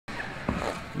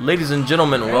Ladies and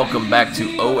gentlemen, welcome back to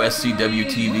OSCW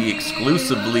TV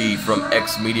exclusively from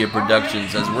X Media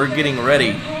Productions as we're getting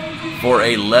ready for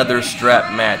a leather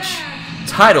strap match.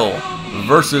 Title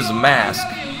versus mask.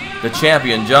 The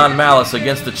champion John Malus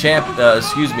against the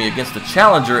against the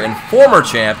challenger and former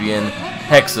champion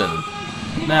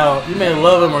Hexxon. Now, you may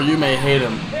love him or you may hate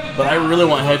him, but I really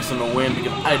want Hexxon to win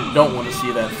because I don't want to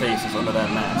see that faces under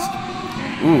that mask.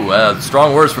 Ooh,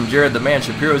 strong words from Jared the Man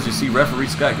Shapiro as you see referee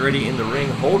Scott Grady in the ring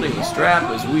holding the strap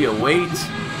as we await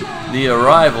the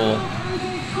arrival.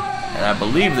 And I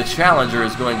believe the challenger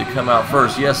is going to come out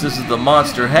first. Yes, this is the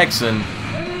monster Hexxon.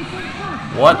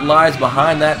 What lies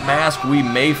behind that mask? We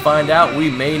may find out, we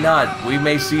may not. We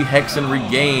may see Hexxon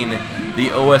regain the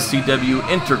OSCW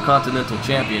Intercontinental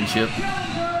Championship.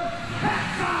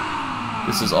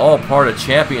 This is all part of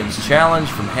Champions Challenge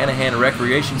from Hanahan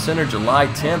Recreation Center, July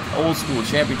 10th. Old School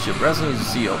Championship Wrestling. As you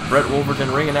see Brett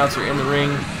Wolverton, ring announcer, in the ring,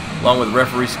 along with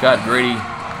referee Scott Grady.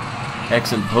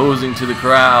 Hexxon posing to the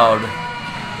crowd.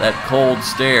 That cold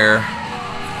stare.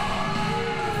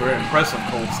 Very impressive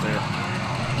cold stare.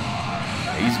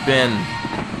 He's been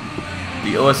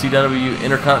the OSCW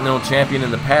Intercontinental Champion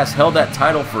in the past. Held that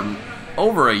title for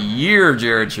over a year,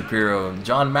 Jared Shapiro.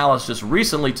 John Malus just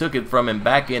recently took it from him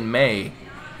back in May.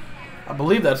 I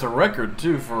believe that's a record,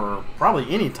 too, for probably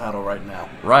any title right now.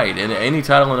 Right, and any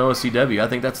title in OSCW. I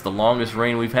think that's the longest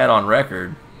reign we've had on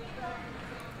record.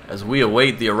 As we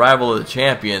await the arrival of the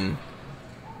champion,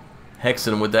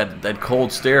 Hexxon with that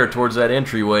cold stare towards that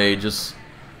entryway, just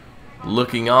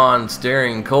looking on,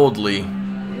 staring coldly.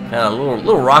 Kind of a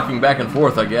little rocking back and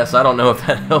forth, I guess. I don't know if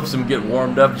that helps him get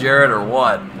warmed up, Jared, or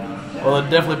what. Well, it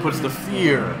definitely puts the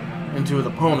fear into his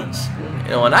opponents.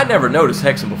 You know, and I never noticed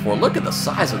Hexxon before. Look at the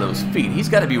size of those feet. He's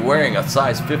got to be wearing a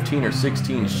size 15 or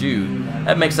 16 shoe.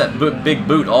 That makes that big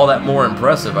boot all that more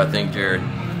impressive, I think, Jared.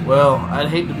 Well, I'd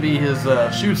hate to be his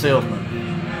shoe salesman.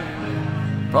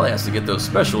 Probably has to get those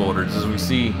special orders. As we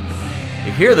see,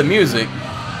 you hear the music.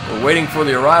 We're waiting for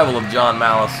the arrival of John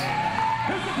Malus.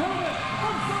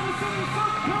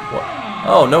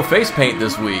 Oh, no face paint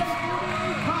this week.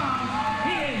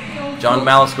 John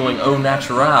Malus going au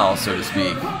natural, so to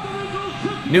speak.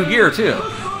 New gear, too.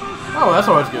 Oh, that's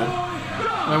always good.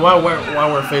 I mean, why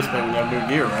wear face paint when you have new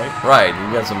gear, right? Right.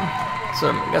 We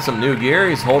got some new gear.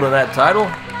 He's holding that title,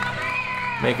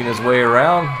 making his way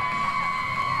around.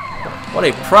 What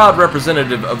a proud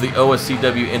representative of the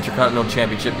OSCW Intercontinental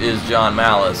Championship is John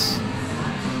Malus.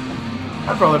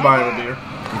 I'd probably buy him a beer.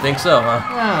 You think so, huh?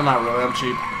 Yeah, not really. I'm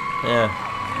cheap.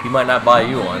 Yeah. He might not buy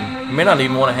you one. He may not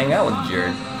even want to hang out with you,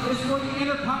 Jared.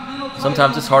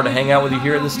 Sometimes it's hard to hang out with you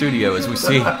here in the studio as we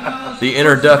see the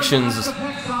introductions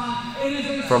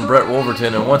from Brett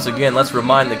Wolverton. And once again, let's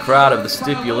remind the crowd of the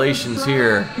stipulations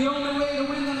here.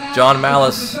 John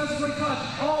Malus,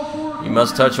 you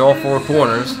must touch all four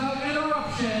corners.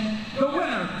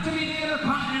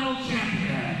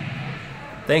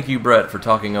 Thank you, Brett, for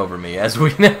talking over me as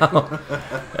we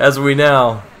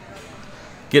now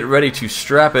get ready to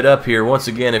strap it up here. Once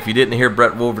again, if you didn't hear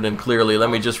Brett Wolverton clearly,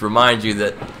 let me just remind you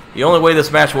that the only way this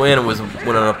match will end was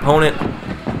when an opponent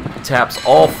taps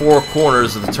all four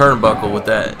corners of the turnbuckle with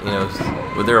that,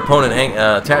 with their opponent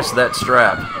attached to that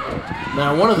strap.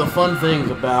 Now, one of the fun things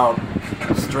about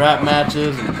strap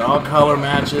matches and dog collar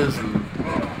matches,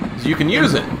 is you can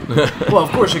use it. Well,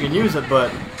 of course you can use it,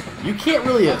 but you can't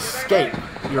really escape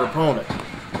your opponent.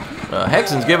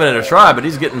 Hexxon's giving it a try, but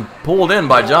he's getting pulled in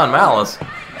by John Malus.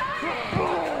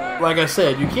 Like I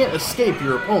said, you can't escape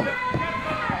your opponent.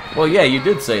 Well, yeah, you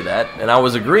did say that, and I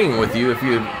was agreeing with you if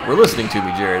you were listening to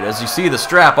me, Jared. As you see the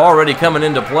strap already coming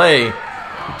into play,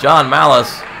 John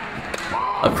Malus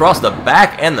across the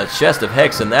back and the chest of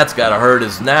Hexxon. That's got to hurt.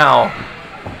 Is now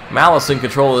Malus in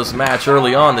control of this match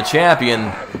early on. The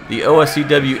champion, the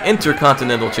OSCW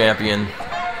Intercontinental Champion.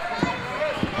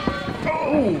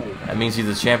 That means he's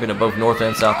the champion of both North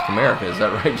and South America. Is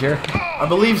that right, Jared? I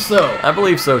believe so. I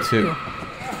believe so, too.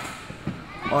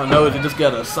 All I know is he just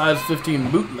got a size 15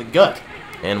 boot in the gut.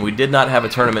 And we did not have a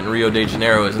tournament in Rio de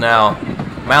Janeiro, as now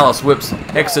Malus whips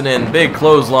Hexxon in. Big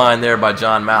clothesline there by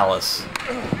John Malus.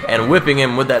 And whipping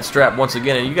him with that strap once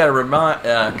again. And you got to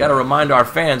remind our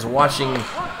fans watching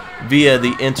via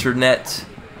the internet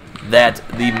that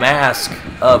the mask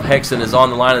of Hexxon is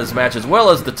on the line of this match, as well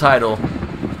as the title.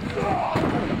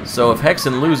 So if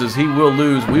Hexxon loses, he will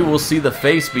lose. We will see the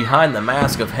face behind the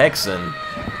mask of Hexxon.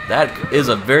 That is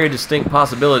a very distinct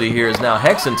possibility here as now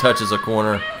Hexxon touches a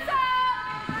corner.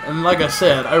 And like I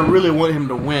said, I really want him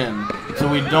to win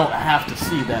so we don't have to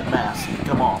see that mask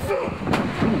come off.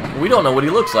 We don't know what he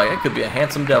looks like. It could be a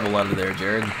handsome devil under there,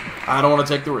 Jared. I don't want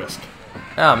to take the risk.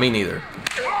 Ah, me neither.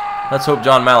 Let's hope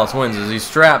John Malus wins as he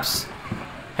straps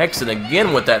Hexxon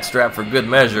again with that strap for good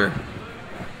measure.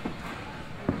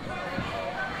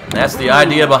 And that's the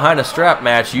idea behind a strap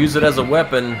match. Use it as a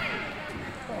weapon.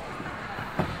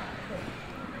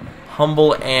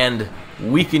 Humble and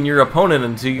weaken your opponent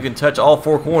until you can touch all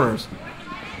four corners.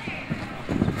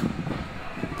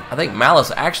 I think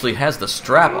Malus actually has the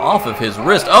strap off of his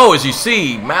wrist. Oh, as you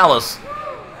see, Malus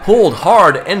pulled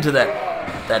hard into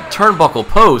that turnbuckle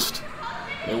post.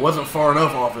 It wasn't far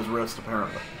enough off his wrist,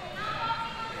 apparently.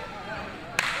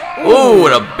 Ooh,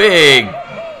 and a big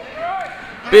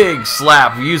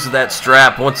slap. Use of that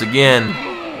strap once again.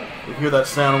 You hear that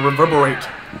sound reverberate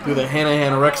through the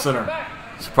Hanahan Rec Center.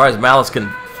 Surprised Malus can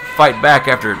fight back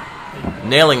after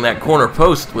nailing that corner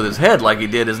post with his head like he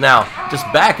did. Is now just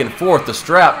back and forth. The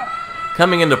strap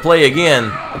coming into play again.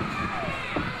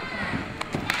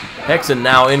 Hexxon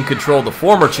now in control, the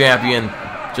former champion,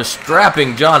 just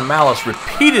strapping John Malus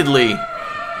repeatedly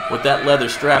with that leather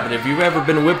strap. And if you've ever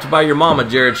been whipped by your mama,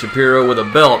 Jared Shapiro, with a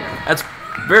belt, that's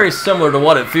very similar to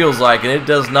what it feels like, and it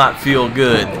does not feel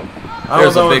good.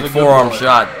 There's a big forearm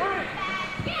shot.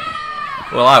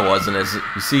 Well, I wasn't. As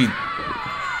you see,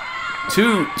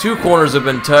 two corners have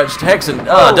been touched. Hexxon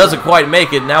doesn't quite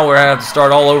make it. Now we're going to have to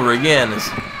start all over again.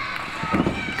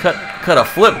 Cut a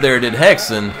flip there, did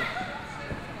Hexxon.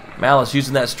 Malus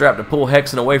using that strap to pull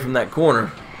Hexxon away from that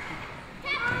corner.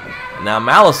 Now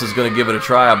Malus is going to give it a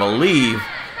try, I believe.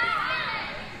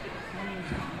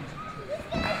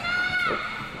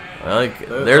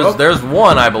 Well, there's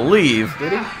one, I believe.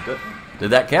 Did he?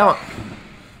 Did that count?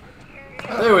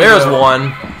 There's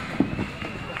one.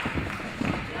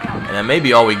 And that may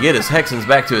be all we get is Hexxon's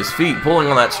back to his feet, pulling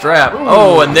on that strap. Ooh.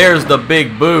 Oh, and there's the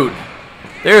big boot.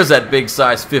 There's that big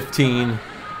size 15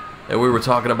 that we were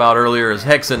talking about earlier. As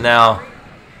Hexxon now,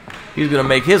 he's going to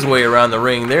make his way around the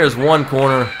ring. There's one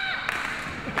corner.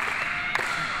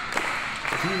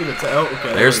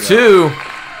 There's two.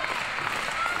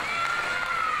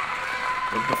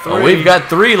 Oh, we've got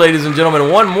three, ladies and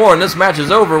gentlemen. One more, and this match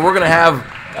is over. We're going to have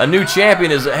a new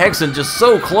champion as Hexxon just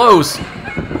so close.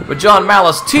 But John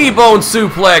Malus, T-bone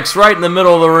suplex right in the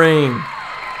middle of the ring.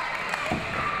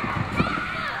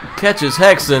 Catches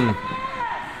Hexxon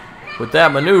with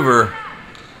that maneuver.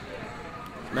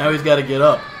 Now he's got to get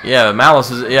up. Yeah, Malus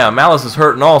is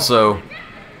hurting also.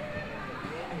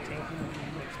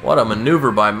 What a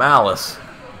maneuver by Malus.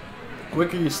 The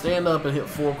quicker you stand up and hit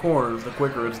four corners, the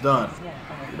quicker it's done.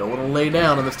 You don't want to lay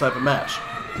down in this type of match.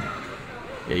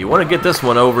 Yeah, you want to get this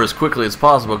one over as quickly as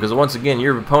possible because once again,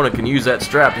 your opponent can use that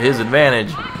strap to his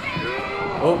advantage.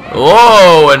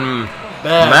 Oh, and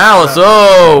Malus,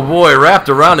 oh boy, wrapped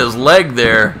around his leg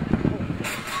there.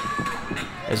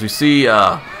 As we see,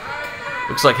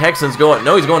 looks like Hexxon's going,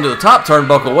 no, he's going to the top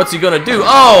turnbuckle. What's he going to do?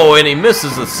 Oh, and he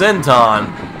misses the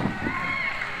senton.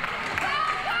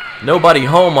 Nobody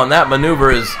home on that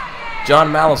maneuver as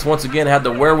John Malus once again had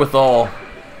the wherewithal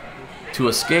to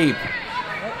escape.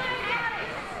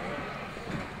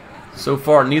 So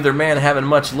far, neither man having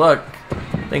much luck.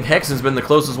 I think Hexxon's been the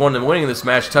closest one to winning this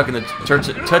match, touching the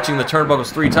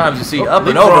turnbuckles 3 times. You see, up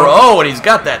and over. Oh, and he's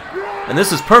got that. And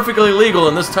this is perfectly legal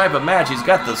in this type of match. He's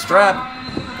got the strap,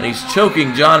 and he's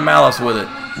choking John Malus with it.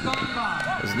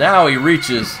 As now he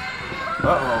reaches.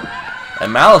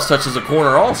 And Malus touches a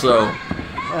corner also.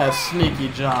 That's sneaky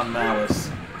John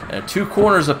Malus. And 2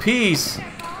 corners apiece.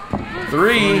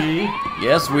 3.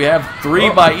 Yes, we have 3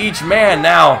 by each man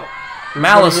now.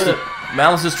 Malus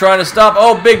is trying to stop.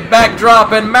 Oh, big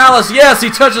backdrop, and Malus, yes, he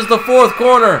touches the 4th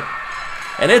corner.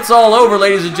 And it's all over,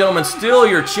 ladies and gentlemen. Still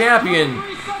your champion,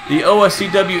 the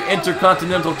OSCW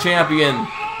Intercontinental Champion,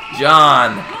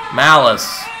 John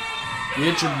Malus.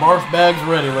 Get your barf bags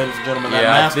ready, ladies and gentlemen. That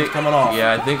mask is coming off.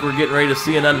 Yeah, I think we're getting ready to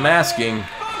see an unmasking.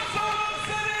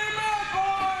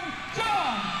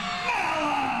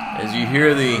 As you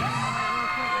hear the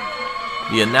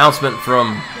announcement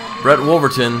from Brett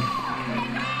Wolverton.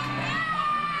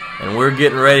 And we're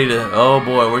getting ready to, oh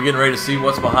boy, we're getting ready to see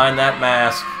what's behind that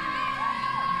mask.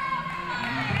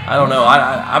 I don't know.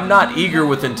 I'm not eager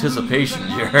with anticipation,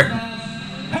 Jared.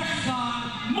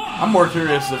 I'm more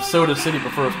curious if Soda City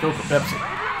prefers Coke or Pepsi.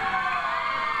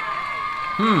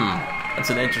 That's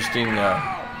an interesting,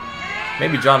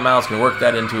 maybe John Malus can work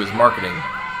that into his marketing.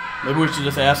 Maybe we should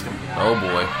just ask him. Oh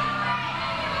boy.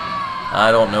 I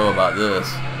don't know about this.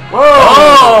 Whoa!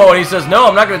 Oh, and he says, no,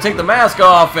 I'm not going to take the mask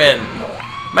off, and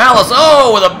Malus,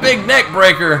 oh, with a big neck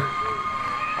breaker.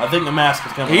 I think the mask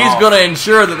is coming off. He's going to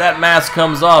ensure that that mask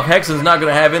comes off. Hexxon's not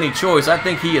going to have any choice. I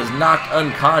think he is knocked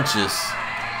unconscious.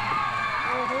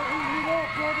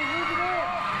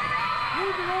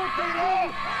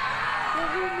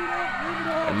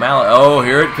 And Malus. Oh,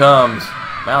 here it comes.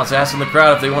 Malus asking the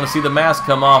crowd if they want to see the mask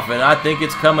come off, and I think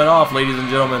it's coming off, ladies and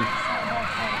gentlemen.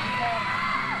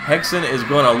 Hexxon is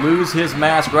going to lose his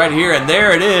mask right here, and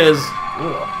there it is.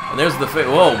 And there's the face.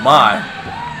 Oh my!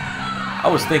 I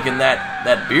was thinking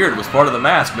that beard was part of the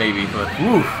mask, maybe, but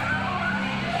whew.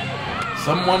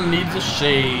 Someone needs a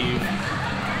shave.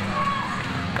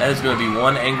 That is going to be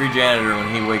one angry janitor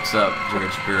when he wakes up,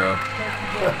 Jared Shapiro.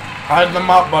 Hide in the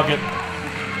mop bucket.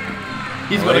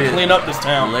 He's going to clean up this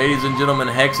town. Ladies and gentlemen,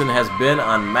 Hexxon has been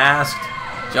unmasked.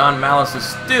 John Malus is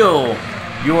still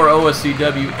your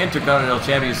OSCW Intercontinental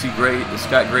Champion.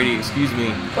 Scott Grady, excuse me,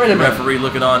 Wait a minute. referee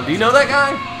looking on. Do you know that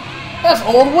guy? That's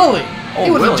Old Willie.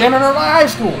 He was Willie. a janitor at my high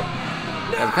school.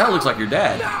 That kind of looks like your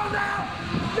dad.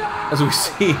 As we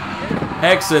see,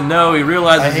 Hexxon, no, he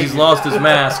realizes he's lost his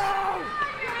mask.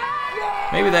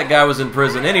 Maybe that guy was in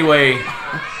prison. Anyway,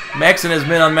 Hexxon has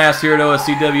been unmasked here at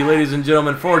OSCW. Ladies and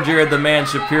gentlemen, for Jared the Man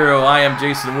Shapiro, I am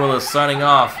Jason Willis signing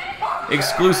off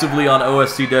exclusively on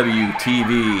OSCW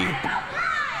TV.